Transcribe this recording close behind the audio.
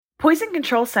Poison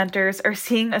control centers are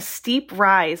seeing a steep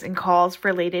rise in calls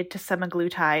related to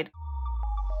semaglutide,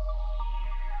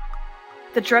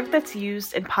 the drug that's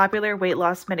used in popular weight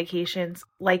loss medications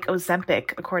like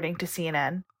Ozempic, according to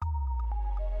CNN.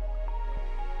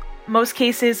 Most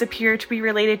cases appear to be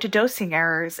related to dosing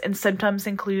errors, and symptoms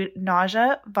include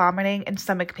nausea, vomiting, and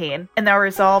stomach pain, and are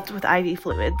resolved with IV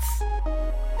fluids.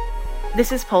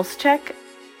 This is Pulse Check.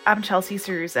 I'm Chelsea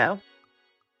Cirruzzo.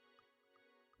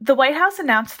 The White House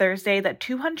announced Thursday that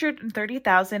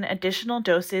 230,000 additional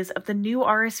doses of the new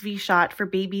RSV shot for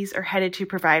babies are headed to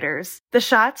providers. The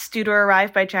shots, due to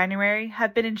arrive by January,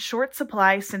 have been in short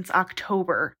supply since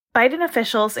October. Biden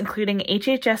officials, including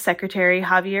HHS Secretary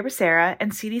Javier Becerra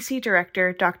and CDC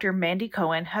Director Dr. Mandy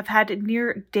Cohen, have had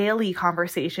near daily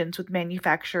conversations with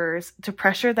manufacturers to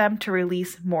pressure them to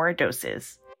release more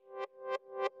doses.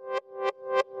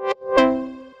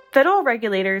 Federal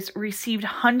regulators received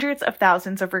hundreds of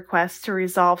thousands of requests to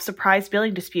resolve surprise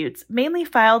billing disputes, mainly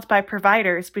filed by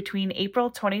providers between April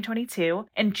 2022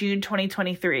 and June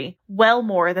 2023, well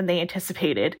more than they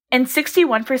anticipated. And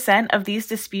 61% of these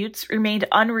disputes remained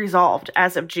unresolved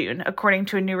as of June, according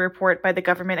to a new report by the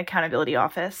Government Accountability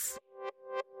Office.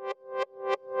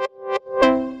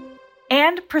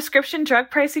 And prescription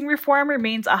drug pricing reform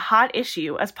remains a hot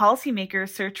issue as policymakers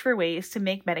search for ways to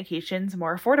make medications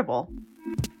more affordable.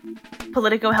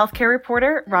 Politico healthcare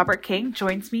reporter Robert King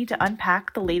joins me to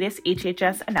unpack the latest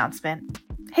HHS announcement.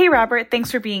 Hey, Robert, thanks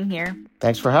for being here.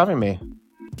 Thanks for having me.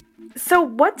 So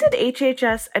what did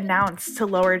HHS announce to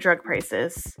lower drug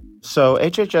prices? So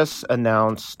HHS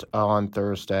announced on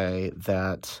Thursday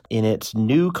that in its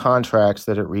new contracts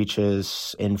that it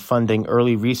reaches in funding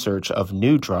early research of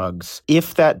new drugs,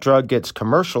 if that drug gets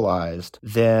commercialized,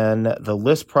 then the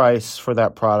list price for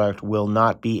that product will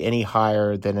not be any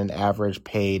higher than an average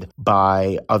paid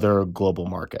by other global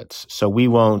markets. So we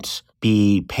won't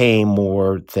be paying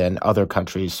more than other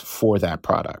countries for that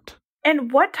product.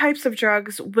 And what types of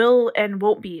drugs will and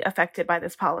won't be affected by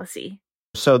this policy?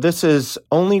 So this is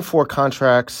only for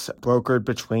contracts brokered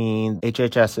between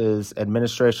HHS's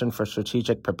Administration for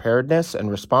Strategic Preparedness and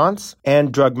Response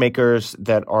and drug makers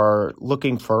that are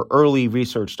looking for early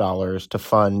research dollars to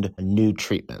fund new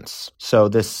treatments. So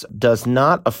this does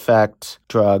not affect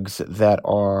drugs that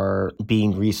are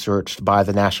being researched by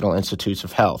the National Institutes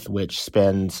of Health, which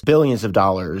spends billions of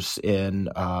dollars in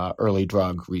early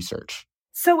drug research.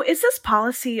 So is this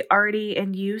policy already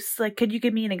in use? Could you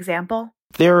give me an example?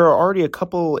 There are already a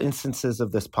couple instances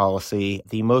of this policy.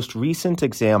 The most recent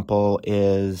example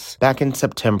is back in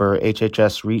September,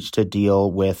 HHS reached a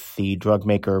deal with the drug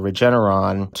maker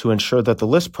Regeneron to ensure that the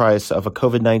list price of a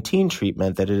COVID-19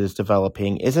 treatment that it is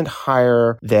developing isn't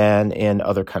higher than in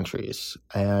other countries.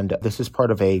 And this is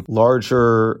part of a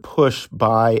larger push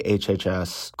by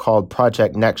HHS called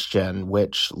Project NextGen,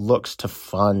 which looks to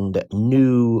fund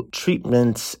new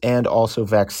treatments and also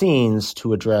vaccines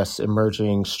to address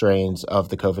emerging strains of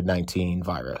the COVID-19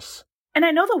 virus. And I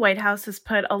know the White House has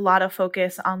put a lot of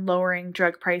focus on lowering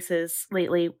drug prices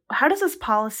lately. How does this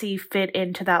policy fit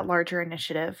into that larger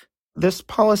initiative? This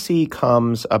policy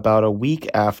comes about a week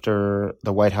after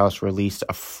the White House released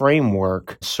a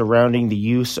framework surrounding the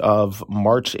use of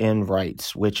march-in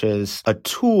rights, which is a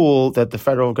tool that the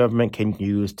federal government can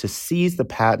use to seize the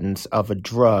patents of a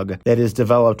drug that is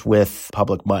developed with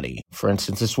public money. For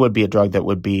instance, this would be a drug that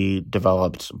would be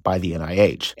developed by the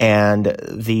NIH. And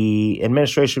the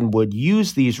administration would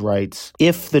use these rights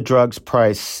if the drug's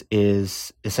price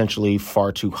is essentially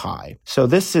far too high. So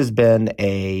this has been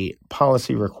a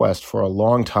policy request for a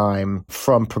long time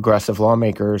from progressive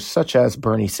lawmakers such as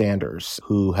Bernie Sanders,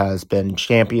 who has been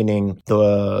championing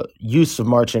the use of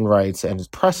march-in rights and is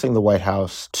pressing the White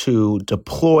House to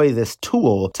deploy this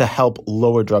tool to help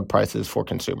lower drug prices for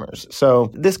consumers. So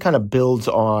this kind of builds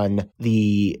on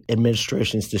the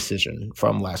administration's decision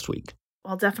from last week.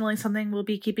 Well, definitely something we'll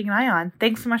be keeping an eye on.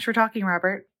 Thanks so much for talking,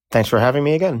 Robert. Thanks for having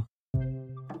me again.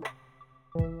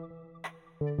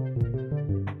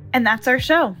 And that's our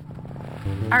show.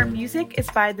 Our music is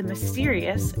by the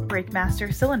mysterious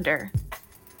Breakmaster Cylinder.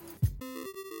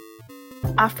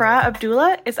 Afra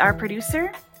Abdullah is our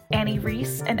producer. Annie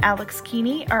Reese and Alex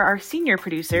Keeney are our senior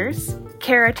producers.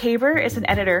 Kara Tabor is an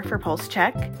editor for Pulse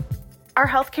Check. Our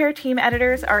healthcare team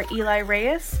editors are Eli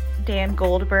Reyes, Dan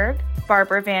Goldberg,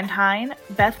 Barbara Van Tyne,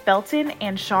 Beth Belton,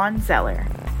 and Sean Zeller.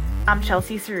 I'm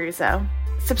Chelsea Cirruzzo.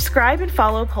 Subscribe and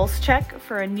follow Pulse Check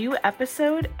for a new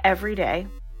episode every day.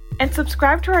 And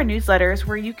subscribe to our newsletters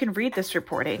where you can read this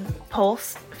reporting: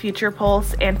 Pulse, Future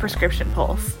Pulse, and Prescription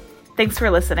Pulse. Thanks for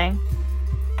listening.